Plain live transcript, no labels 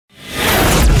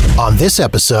on this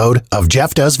episode of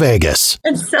Jeff Does Vegas.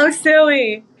 It's so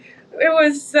silly. It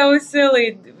was so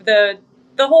silly. The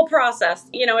whole process,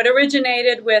 it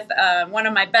originated with one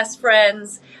of my best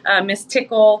friends, Miss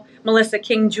Tickle, Melissa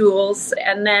King Jules,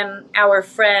 and then our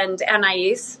friend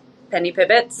Anais, Penny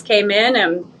Pibbitts, came in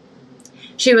and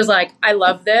she was like, I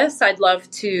love this. I'd love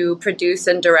to produce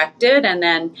and direct it. And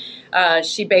then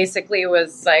she basically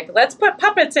was like, let's put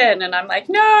puppets in. And I'm like,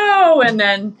 no. And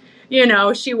then,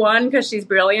 she won because she's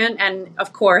brilliant. And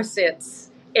of course, it's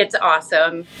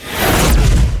awesome.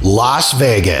 Las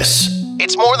Vegas.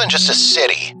 It's more than just a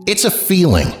city. It's a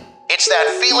feeling. It's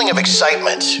that feeling of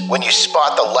excitement when you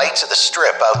spot the lights of the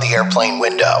strip out the airplane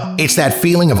window. It's that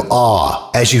feeling of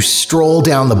awe as you stroll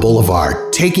down the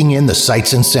boulevard, taking in the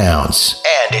sights and sounds.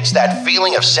 And it's that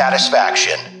feeling of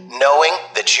satisfaction, knowing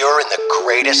that you're in the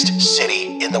greatest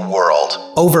city in the world.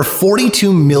 Over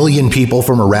 42 million people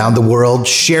from around the world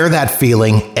share that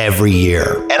feeling every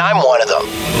year. And I'm one of them.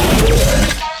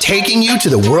 Taking you to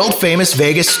the world-famous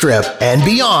Vegas Strip and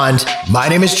beyond, my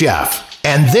name is Jeff,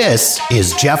 and this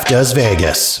is Jeff Does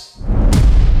Vegas.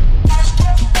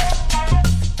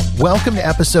 Welcome to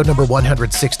episode number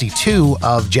 162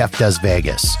 of Jeff Does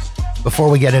Vegas.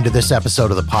 Before we get into this episode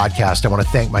of the podcast, I want to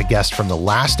thank my guest from the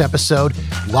last episode,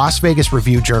 Las Vegas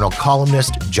Review-Journal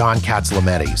columnist John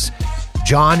Catsimatidis.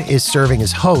 John is serving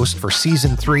as host for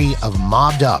Season 3 of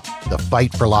Mobbed Up, The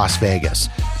Fight for Las Vegas,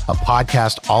 a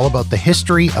podcast all about the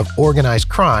history of organized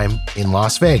crime in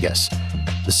Las Vegas.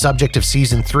 The subject of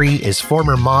Season 3 is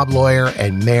former mob lawyer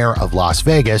and mayor of Las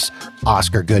Vegas,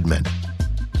 Oscar Goodman.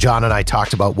 John and I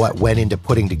talked about what went into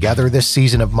putting together this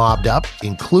season of Mobbed Up,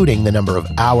 including the number of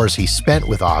hours he spent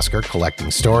with Oscar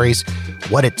collecting stories,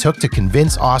 what it took to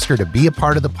convince Oscar to be a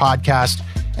part of the podcast,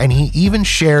 and he even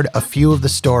shared a few of the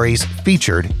stories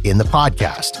featured in the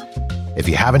podcast. If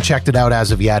you haven't checked it out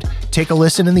as of yet, take a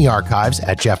listen in the archives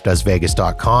at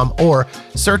jeffdoesvegas.com or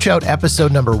search out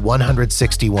episode number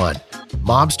 161,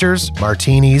 Mobsters,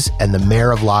 Martinis, and the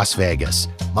Mayor of Las Vegas,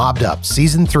 Mobbed Up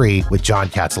Season 3 with John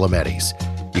Catsimatidis.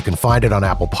 You can find it on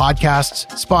Apple Podcasts,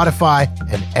 Spotify,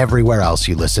 and everywhere else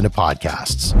you listen to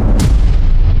podcasts.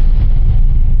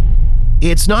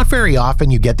 It's not very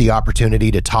often you get the opportunity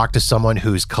to talk to someone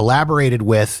who's collaborated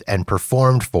with and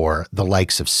performed for the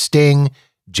likes of Sting,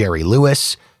 Jerry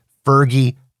Lewis,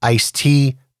 Fergie,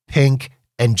 Ice-T, Pink,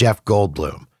 and Jeff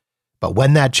Goldblum. But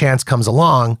when that chance comes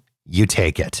along, you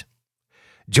take it.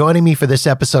 Joining me for this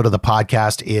episode of the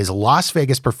podcast is Las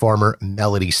Vegas performer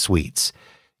Melody Sweets.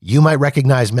 You might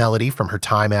recognize Melody from her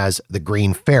time as the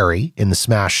Green Fairy in the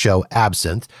smash show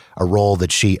Absinthe, a role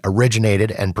that she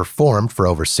originated and performed for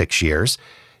over 6 years.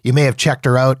 You may have checked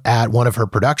her out at one of her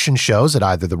production shows at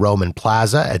either the Roman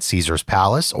Plaza at Caesars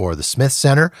Palace or the Smith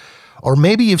Center, or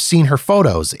maybe you've seen her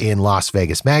photos in Las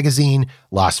Vegas Magazine,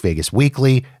 Las Vegas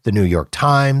Weekly, the New York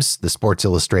Times, the Sports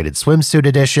Illustrated Swimsuit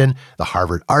Edition, the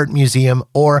Harvard Art Museum,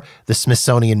 or the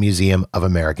Smithsonian Museum of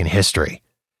American History.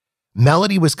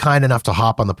 Melody was kind enough to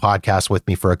hop on the podcast with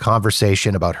me for a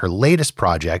conversation about her latest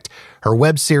project, her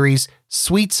web series,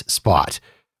 Sweets Spot,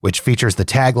 which features the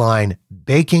tagline,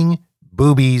 Baking,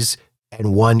 Boobies,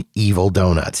 and One Evil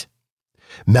Donut.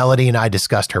 Melody and I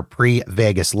discussed her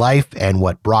pre-Vegas life and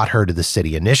what brought her to the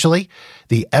city initially,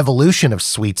 the evolution of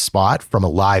Sweets Spot from a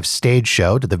live stage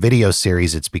show to the video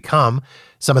series it's become,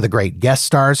 some of the great guest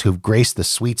stars who've graced the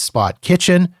Sweets Spot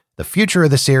kitchen, the future of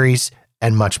the series,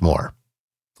 and much more.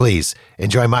 Please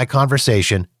enjoy my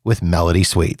conversation with Melody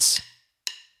Sweets.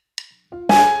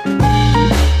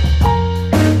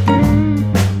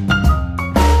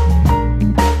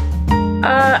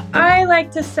 I like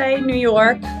to say New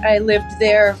York. I lived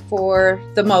there for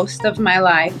the most of my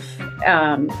life,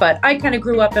 but I kind of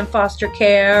grew up in foster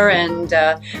care, and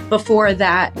before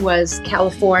that was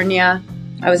California.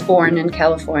 I was born in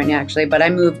California, actually, but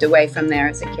I moved away from there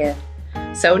as a kid.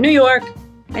 So New York,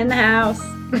 in the house.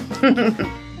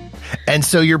 And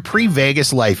so your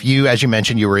pre-Vegas life, you, as you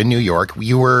mentioned, you were in New York.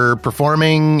 You were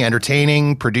performing,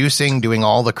 entertaining, producing, doing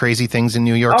all the crazy things in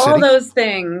New York City? All those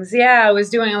things. Yeah, I was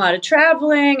doing a lot of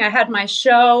traveling. I had my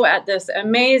show at this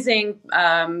amazing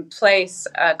place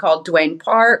called Duane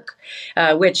Park,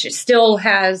 which still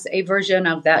has a version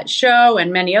of that show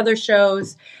and many other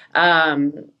shows.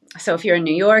 So if you're in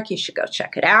New York, you should go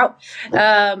check it out.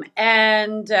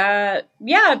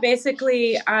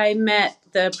 Basically I met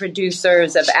the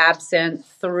producers of Absinthe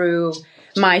through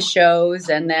my shows.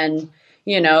 And then,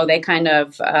 they kind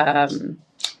of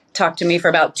talked to me for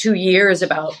about 2 years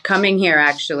about coming here,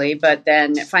 actually. But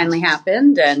then it finally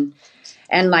happened. And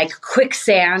like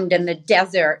quicksand in the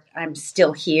desert, I'm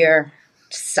still here.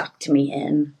 Sucked me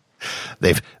in.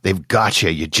 They've got you.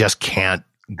 You just can't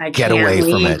I get can't away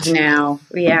from leave it now.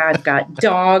 Yeah, I've got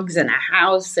dogs and a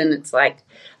house, and it's like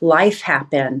life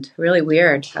happened. Really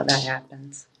weird how that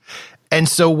happens. And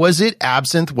so was it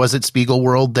Absinthe? Was it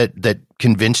Spiegelworld that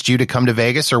convinced you to come to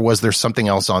Vegas, or was there something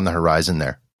else on the horizon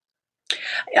there?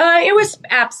 It was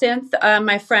Absinthe.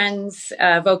 My friends,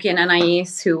 Voki and Anais,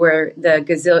 who were the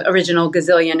original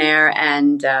Gazillionaire,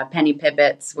 and Penny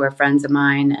Pibbits were friends of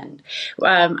mine. And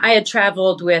I had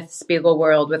traveled with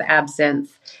Spiegelworld with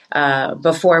Absinthe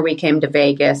before we came to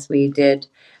Vegas. We did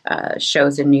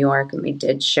shows in New York, and we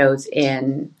did shows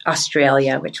in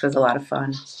Australia, which was a lot of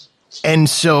fun. And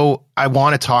so I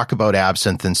want to talk about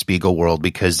Absinthe and Spiegelworld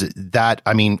because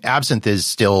Absinthe is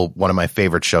still one of my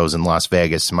favorite shows in Las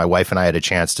Vegas. My wife and I had a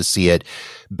chance to see it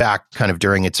back kind of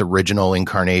during its original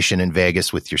incarnation in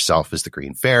Vegas with yourself as the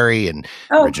Green Fairy and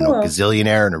original cool.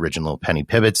 Gazillionaire and original Penny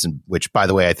Pibbits, and which, by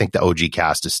the way, I think the OG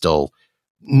cast is still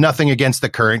nothing against the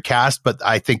current cast, but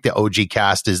I think the OG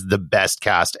cast is the best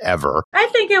cast ever. I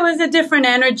think it was a different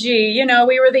energy. You know,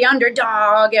 we were the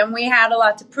underdog and we had a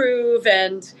lot to prove,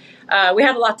 and we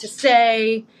had a lot to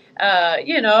say,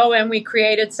 and we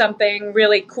created something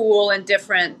really cool and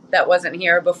different that wasn't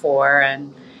here before.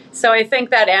 And so I think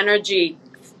that energy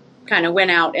kind of went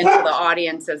out into the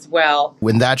audience as well.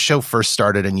 When that show first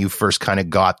started and you first kind of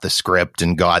got the script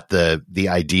and got the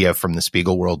idea from the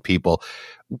Spiegelworld people,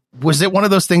 was it one of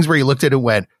those things where you looked at it and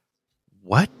went,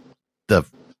 what the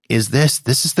is this?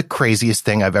 This is the craziest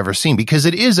thing I've ever seen, because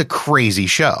it is a crazy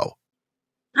show.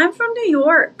 I'm from New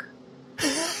York.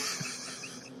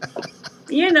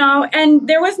 And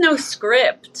there was no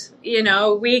script.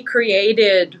 We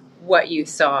created what you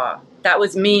saw. That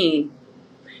was me.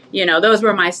 Those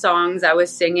were my songs I was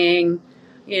singing.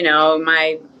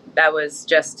 That was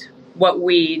just what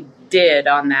we did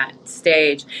on that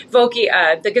stage. Voki,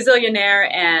 the Gazillionaire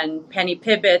and Penny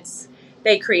Pibbits,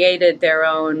 they created their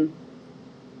own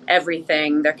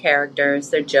everything, their characters,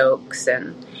 their jokes,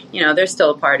 and, they're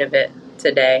still a part of it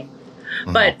today.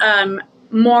 Mm-hmm. But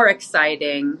more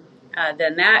exciting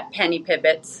than that, Penny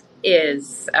Pibbits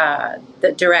is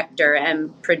the director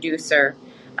and producer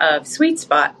of Sweet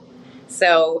Spot.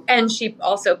 So, and she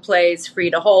also plays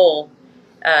Frida Hole,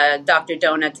 Dr.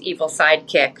 Donut's evil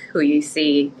sidekick, who you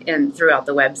see throughout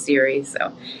the web series.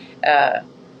 So,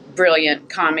 brilliant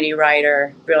comedy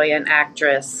writer, brilliant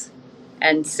actress,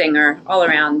 and singer, all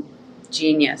around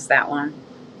genius, that one.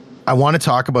 I want to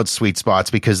talk about Sweet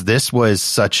Spots because this was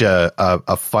such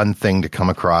a fun thing to come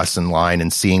across in line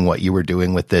and seeing what you were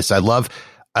doing with this. I love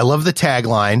the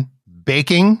tagline: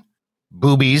 baking,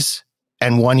 boobies,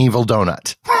 and one evil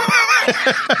donut.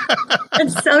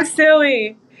 It's so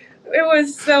silly. It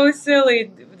was so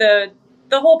silly. The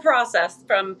whole process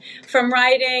from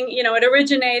writing, it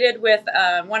originated with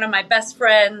one of my best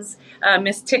friends,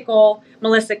 Miss Tickle,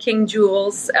 Melissa King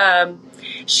Jules.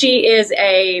 She is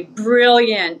a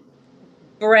brilliant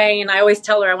brain. I always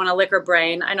tell her I want to lick her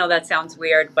brain. I know that sounds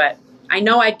weird, but I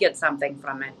know I'd get something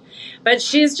from it. But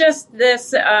she's just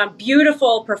this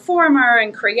beautiful performer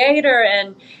and creator.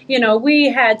 And, we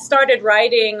had started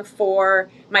writing for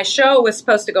my show was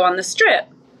supposed to go on the Strip.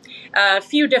 A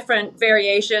few different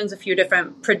variations, a few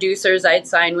different producers I'd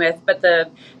signed with. But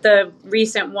the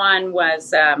recent one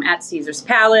was at Caesar's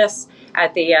Palace,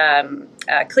 at the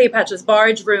Cleopatra's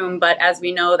Barge Room. But as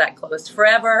we know, that closed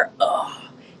forever. Oh,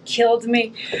 killed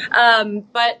me.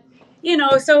 But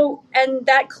and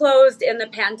that closed in the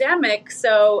pandemic.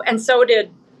 So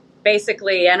did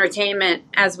basically entertainment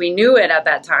as we knew it at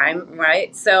that time,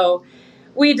 right? So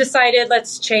we decided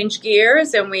let's change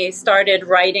gears, and we started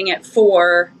writing it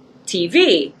for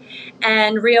TV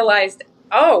and realized,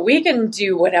 we can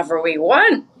do whatever we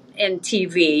want in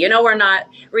TV. We're not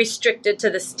restricted to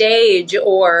the stage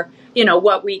or,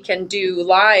 what we can do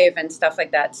live and stuff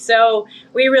like that. So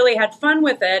we really had fun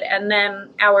with it. And then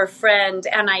our friend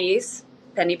Anais,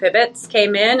 Penny Pibbits,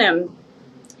 came in and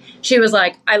she was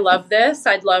like, I love this.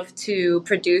 I'd love to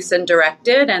produce and direct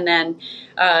it. And then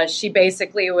she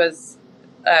basically was,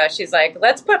 she's like,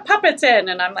 let's put puppets in.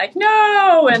 And I'm like,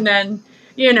 no. And then,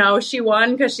 she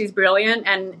won because she's brilliant.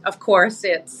 And of course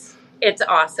it's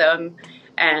awesome.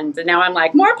 And now I'm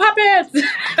like, more puppets.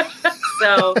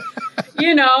 So,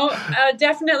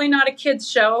 definitely not a kid's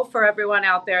show for everyone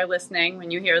out there listening when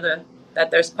you hear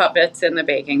that there's puppets in the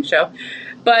baking show.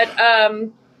 But,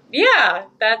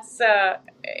 that's,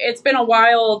 it's been a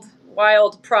wild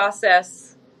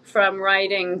process from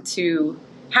writing to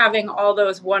having all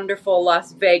those wonderful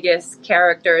Las Vegas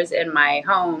characters in my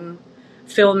home,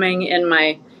 filming in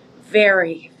my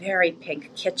very, very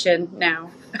pink kitchen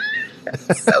now.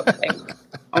 So pink.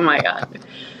 Oh my God.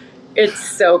 It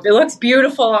looks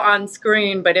beautiful on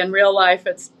screen, but in real life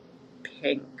it's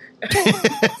pink.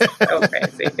 So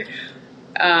crazy.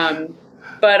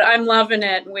 But I'm loving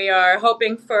it. We are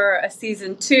hoping for a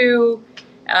season 2.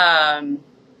 Right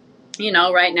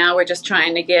now we're just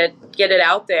trying to get it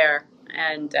out there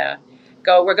and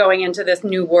we're going into this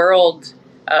new world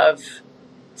of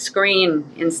screen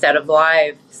instead of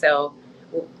live. So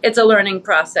it's a learning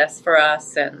process for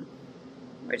us, and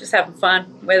we're just having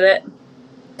fun with it.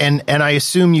 And I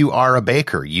assume you are a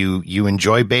baker. You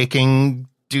enjoy baking,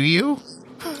 do you?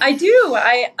 I do.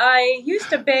 I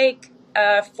used to bake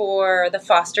for the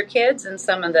foster kids in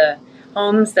some of the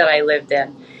homes that I lived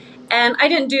in. And I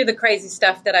didn't do the crazy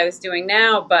stuff that I was doing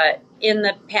now, but in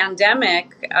the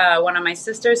pandemic, one of my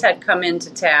sisters had come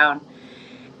into town,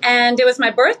 and it was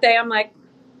my birthday. I'm like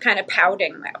kind of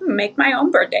pouting, like, make my own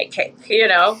birthday cake,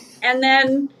 And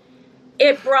then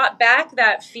it brought back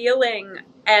that feeling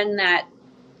and that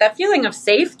feeling of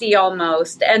safety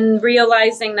almost, and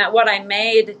realizing that what I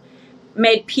made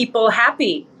people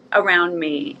happy around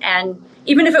me. And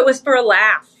even if it was for a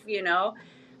laugh,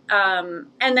 and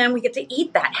then we get to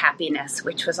eat that happiness,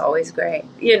 which was always great,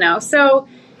 So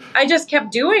I just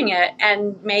kept doing it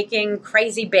and making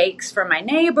crazy bakes for my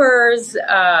neighbors.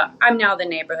 I'm now the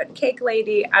neighborhood cake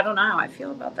lady. I don't know how I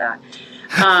feel about that,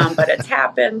 but it's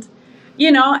happened,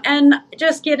 and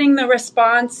just getting the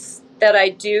response that I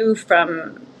do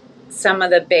from some of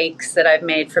the bakes that I've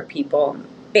made for people,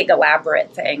 big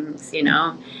elaborate things,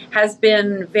 has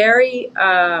been very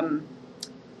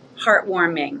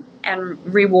heartwarming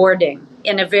and rewarding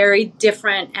in a very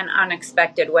different and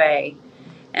unexpected way.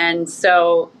 And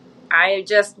so I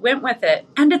just went with it,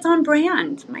 and it's on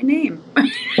brand, my name.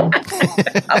 I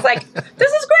was like,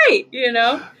 this is great,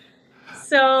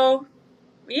 So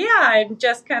yeah, I'm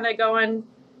just kind of going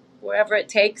wherever it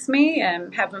takes me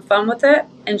and having fun with it,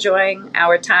 enjoying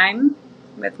our time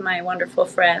with my wonderful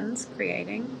friends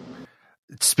creating.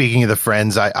 Speaking of the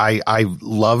friends, I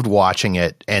loved watching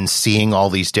it and seeing all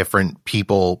these different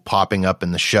people popping up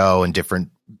in the show and different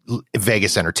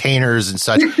Vegas entertainers and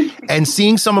such, and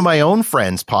seeing some of my own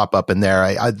friends pop up in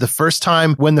there. The first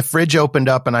time when the fridge opened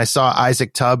up and I saw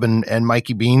Isaac Tubb and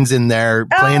Mikey Beans in there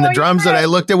playing the drums, and I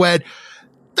looked and went,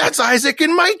 that's Isaac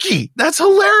and Mikey. That's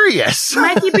hilarious.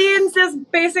 Mikey Beans is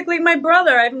basically my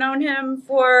brother. I've known him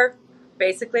for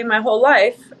basically my whole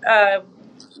life.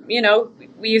 We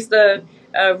used to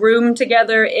room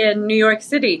together in New York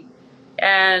City.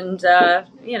 And,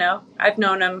 I've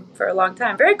known him for a long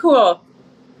time. Very cool.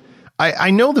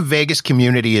 I know the Vegas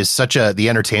community is the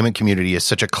entertainment community is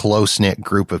such a close-knit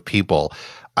group of people.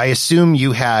 I assume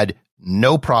you had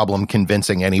no problem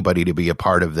convincing anybody to be a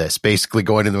part of this, basically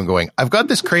going to them and going, I've got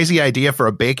this crazy idea for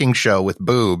a baking show with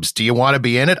boobs. Do you want to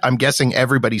be in it? I'm guessing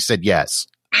everybody said yes.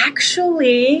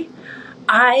 Actually,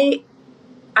 I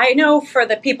know for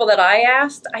the people that I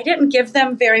asked, I didn't give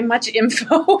them very much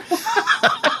info.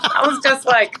 I was just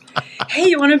like, hey,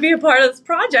 you want to be a part of this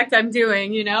project I'm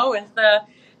doing,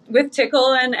 with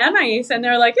Tickle and Anais? And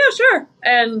they're like, yeah, sure.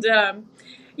 And,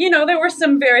 there were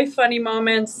some very funny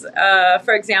moments.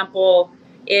 For example,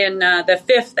 in the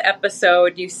 5th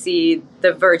episode, you see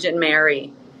the Virgin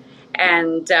Mary,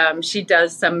 and she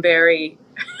does some very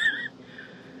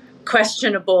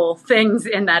questionable things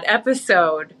in that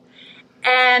episode.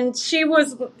 And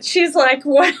she's like,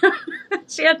 what?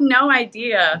 She had no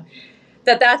idea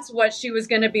that that's what she was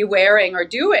going to be wearing or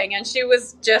doing. And she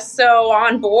was just so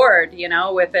on board,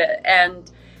 with it.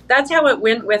 And that's how it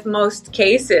went with most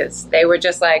cases. They were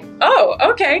just like, oh,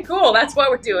 okay, cool. That's what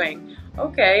we're doing.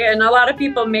 Okay. And a lot of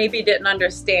people maybe didn't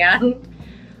understand,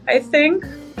 I think.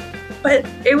 But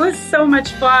it was so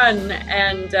much fun.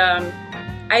 And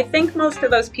I think most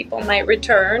of those people might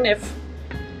return if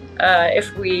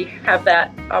we have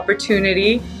that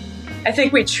opportunity. I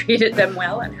think we treated them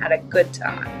well and had a good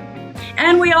time.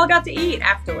 And we all got to eat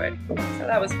afterward. So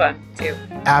that was fun, too.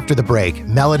 After the break,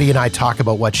 Melody and I talk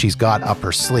about what she's got up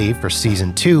her sleeve for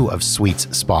season 2 of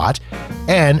Sweet's Spot.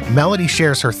 And Melody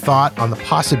shares her thought on the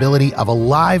possibility of a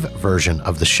live version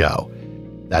of the show.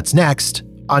 That's next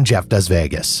on Jeff Does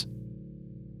Vegas.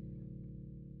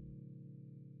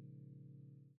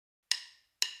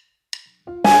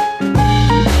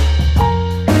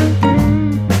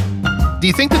 Do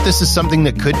you think that this is something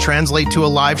that could translate to a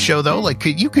live show, though? Like,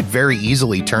 you could very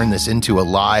easily turn this into a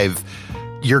live,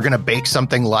 you're going to bake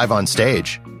something live on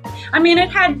stage. I mean,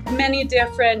 it had many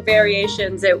different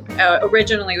variations. It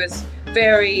originally was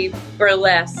very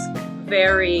burlesque,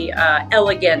 very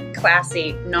elegant,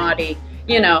 classy, naughty,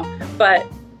 but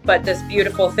this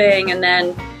beautiful thing. And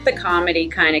then the comedy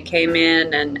kind of came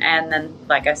in, and then,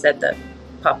 like I said, the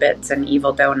puppets and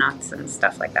evil donuts and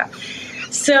stuff like that.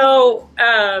 So,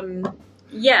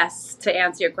 yes, to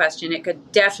answer your question, it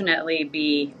could definitely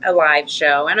be a live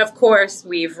show. And of course,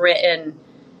 we've written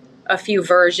a few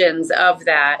versions of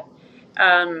that.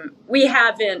 We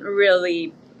haven't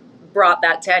really brought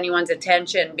that to anyone's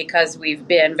attention because we've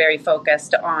been very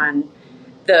focused on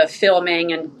the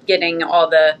filming and getting all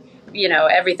the,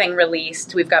 everything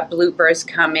released. We've got bloopers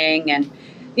coming, and,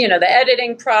 the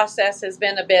editing process has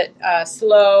been a bit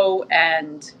slow,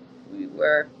 and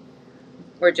we're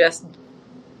just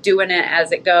doing it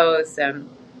as it goes, and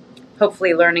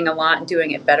hopefully learning a lot and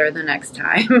doing it better the next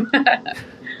time.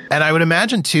 And I would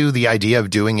imagine, too, the idea of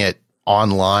doing it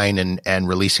online and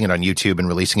releasing it on YouTube and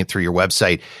releasing it through your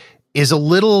website is a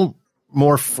little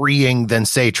more freeing than,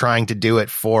 say, trying to do it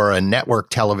for a network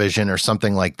television or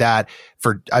something like that.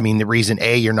 The reason,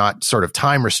 A, you're not sort of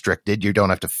time restricted. You don't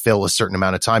have to fill a certain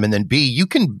amount of time. And then B, you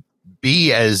can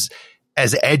be as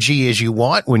edgy as you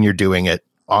want when you're doing it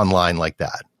online like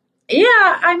that.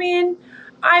 Yeah,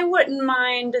 I wouldn't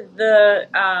mind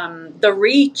the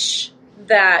reach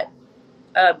that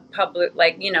a public,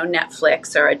 like,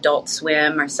 Netflix or Adult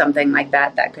Swim or something like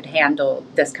that could handle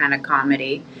this kind of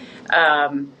comedy.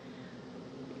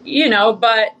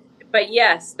 But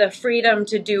yes, the freedom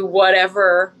to do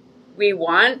whatever we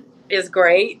want is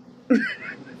great.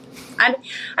 And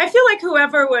I feel like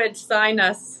whoever would sign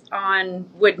us on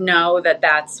would know that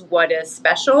that's what is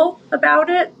special about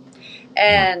it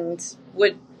and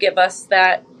would give us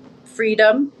that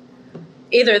freedom.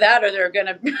 Either that or they're going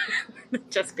to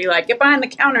just be like, get behind the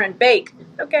counter and bake.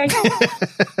 Okay.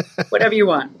 Whatever you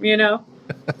want,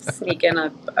 sneak in a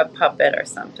puppet or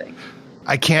something.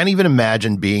 I can't even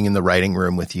imagine being in the writing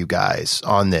room with you guys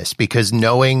on this, because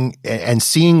knowing and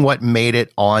seeing what made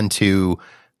it onto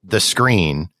the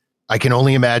screen, I can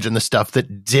only imagine the stuff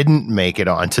that didn't make it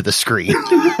onto the screen.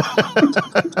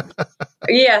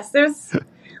 Yes,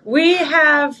 we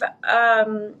don't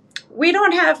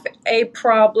have a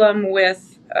problem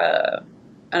with an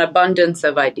abundance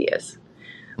of ideas.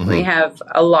 Mm-hmm. We have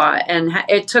a lot, and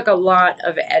it took a lot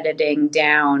of editing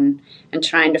down and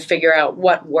trying to figure out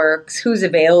what works, who's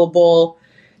available.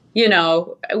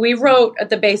 We wrote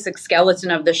the basic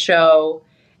skeleton of the show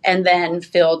and then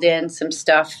filled in some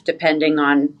stuff depending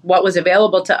on what was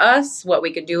available to us, what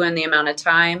we could do in the amount of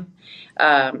time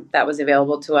that was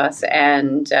available to us.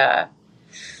 And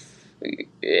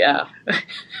yeah,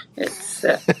 it's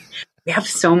we have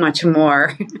so much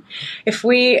more.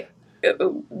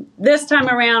 This time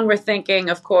around, we're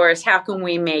thinking, of course, how can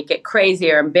we make it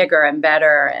crazier and bigger and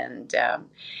better?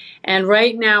 And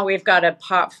right now we've got a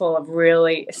pot full of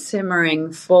really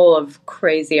simmering full of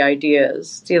crazy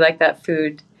ideas. Do you like that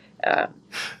food?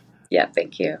 Yeah,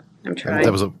 thank you. I'm trying.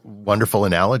 That was a wonderful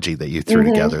analogy that you threw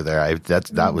together there.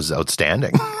 That was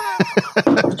outstanding.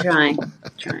 I'm trying.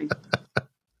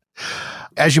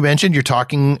 As you mentioned, you're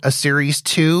talking a series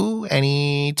 2.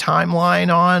 Any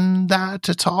timeline on that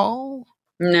at all?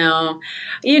 No.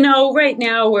 Right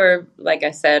now like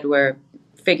I said, we're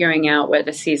figuring out what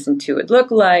the season 2 would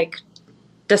look like,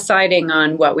 deciding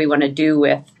on what we want to do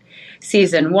with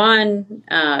season 1.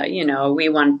 We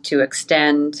want to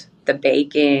extend the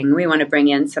baking. We want to bring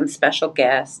in some special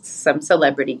guests, some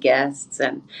celebrity guests,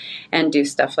 and do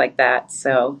stuff like that.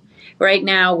 So right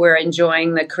now we're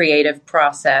enjoying the creative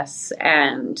process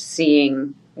and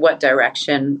seeing what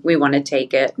direction we want to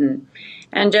take it,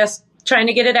 and just trying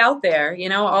to get it out there.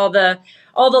 All the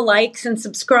likes and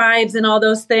subscribes and all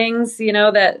those things,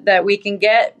 that we can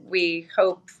get. We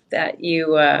hope that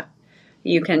you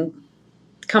can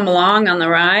come along on the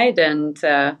ride. And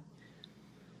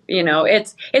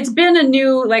it's been a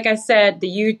new, like I said, the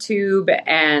YouTube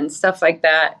and stuff like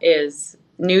that is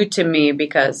new to me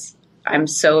because I'm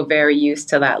so very used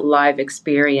to that live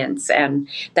experience and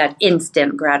that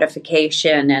instant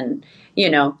gratification and,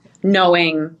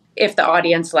 knowing if the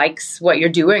audience likes what you're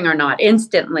doing or not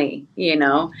instantly,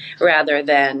 rather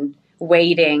than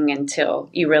waiting until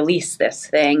you release this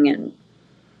thing and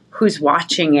who's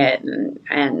watching it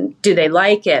and do they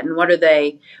like it and what are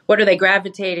they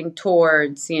gravitating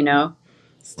towards,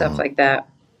 stuff like that.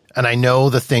 And I know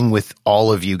the thing with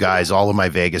all of you guys, all of my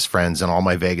Vegas friends and all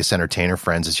my Vegas entertainer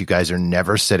friends, is you guys are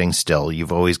never sitting still.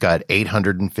 You've always got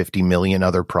 850 million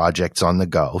other projects on the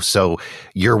go. So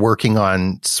you're working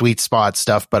on sweet spot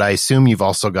stuff, but I assume you've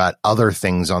also got other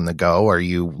things on the go. Are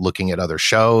you looking at other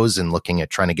shows and looking at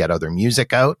trying to get other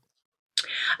music out?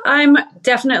 I'm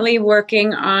definitely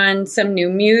working on some new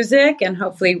music and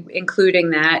hopefully including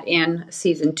that in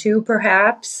season 2,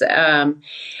 perhaps. The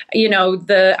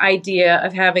idea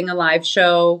of having a live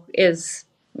show is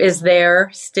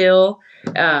there still.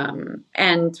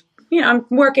 And I'm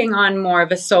working on more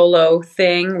of a solo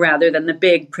thing rather than the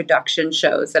big production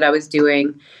shows that I was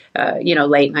doing,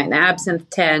 Late Night in the Absinthe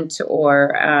Tent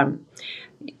or,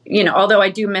 although I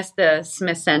do miss the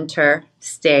Smith Center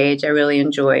stage, I really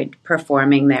enjoyed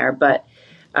performing there, but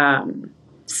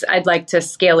I'd like to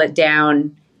scale it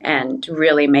down and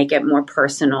really make it more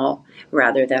personal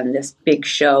rather than this big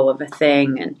show of a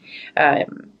thing. And, I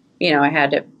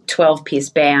had a 12-piece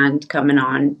band coming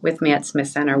on with me at Smith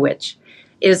Center, which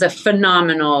is a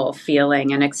phenomenal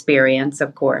feeling and experience,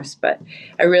 of course, but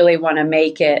I really want to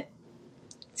make it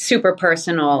super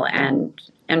personal and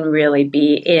really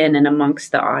be in and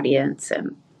amongst the audience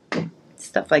and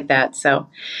stuff like that. So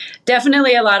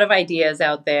definitely a lot of ideas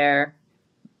out there,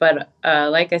 but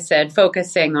like I said,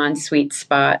 focusing on Sweet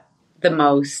Spot the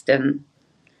most and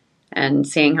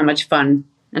seeing how much fun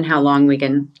and how long we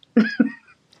can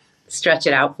stretch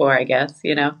it out for, I guess,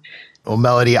 Well,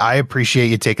 Melody, I appreciate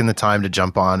you taking the time to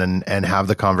jump on and have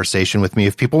the conversation with me.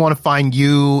 If people want to find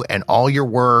you and all your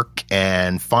work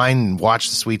and watch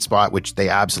The Sweet Spot, which they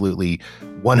absolutely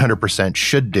 100%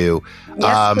 should do,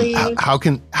 yes, how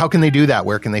can they do that?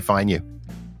 Where can they find you?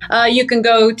 You can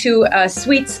go to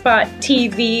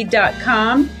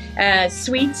sweetspottv.com.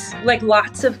 Sweets, like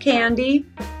lots of candy,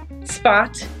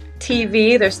 Spot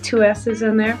TV. There's 2 S's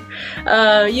in there.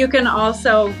 You can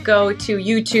also go to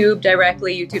YouTube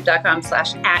directly,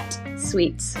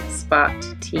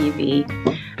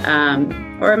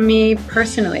 youtube.com/@SweetsSpotTV. Or me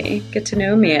personally, get to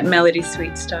know me at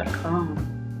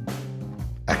melodysweets.com.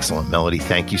 Excellent, Melody.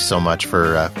 Thank you so much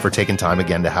for taking time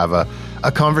again to have a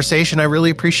conversation. I really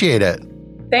appreciate it.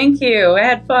 Thank you. I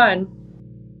had fun.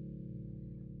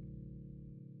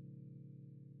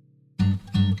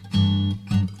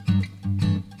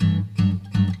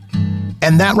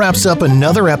 And that wraps up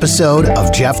another episode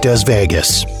of Jeff Does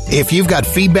Vegas. If you've got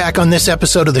feedback on this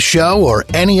episode of the show, or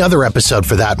any other episode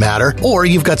for that matter, or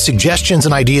you've got suggestions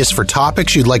and ideas for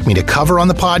topics you'd like me to cover on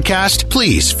the podcast,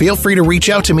 please feel free to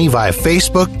reach out to me via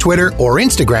Facebook, Twitter, or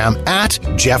Instagram at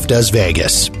Jeff Does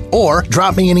Vegas. Or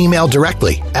drop me an email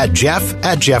directly at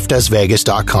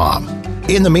jeff@jeffdoesvegas.com.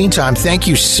 In the meantime, thank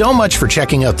you so much for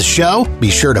checking out the show.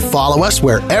 Be sure to follow us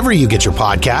wherever you get your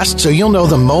podcasts so you'll know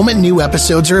the moment new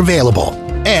episodes are available.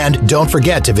 And don't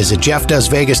forget to visit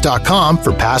jeffdoesvegas.com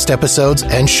for past episodes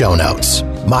and show notes.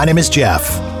 My name is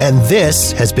Jeff, and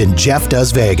this has been Jeff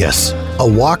Does Vegas, a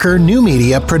Walker New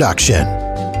Media production.